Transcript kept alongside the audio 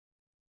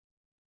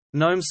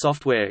GNOME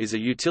Software is a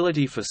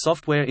utility for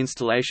software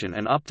installation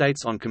and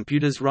updates on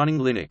computers running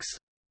Linux.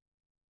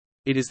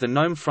 It is the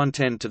GNOME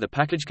frontend to the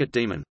PackageKit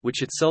daemon,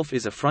 which itself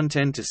is a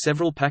frontend to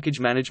several package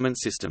management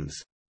systems.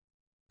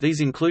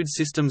 These include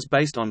systems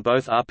based on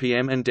both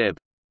RPM and Deb.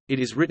 It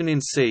is written in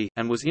C,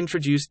 and was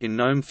introduced in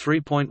GNOME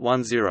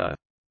 3.10.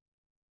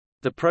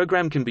 The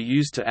program can be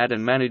used to add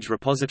and manage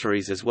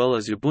repositories as well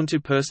as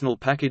Ubuntu Personal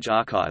Package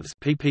Archives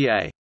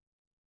 (PPA).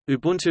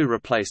 Ubuntu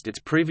replaced its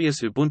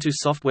previous Ubuntu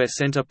Software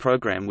Center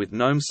program with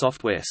GNOME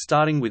Software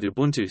starting with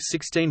Ubuntu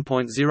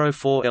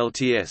 16.04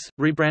 LTS,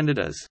 rebranded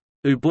as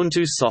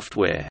Ubuntu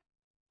Software.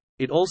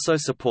 It also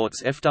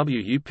supports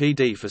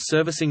FWUPD for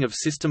servicing of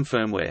system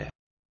firmware.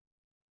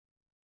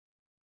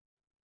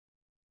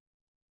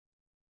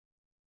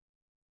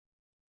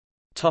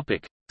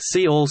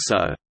 See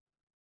also: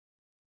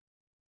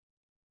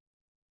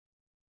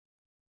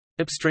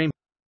 Upstream,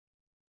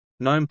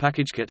 GNOME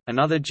PackageKit,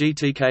 another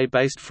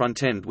GTK-based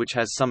frontend which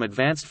has some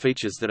advanced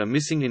features that are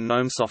missing in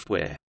GNOME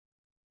Software.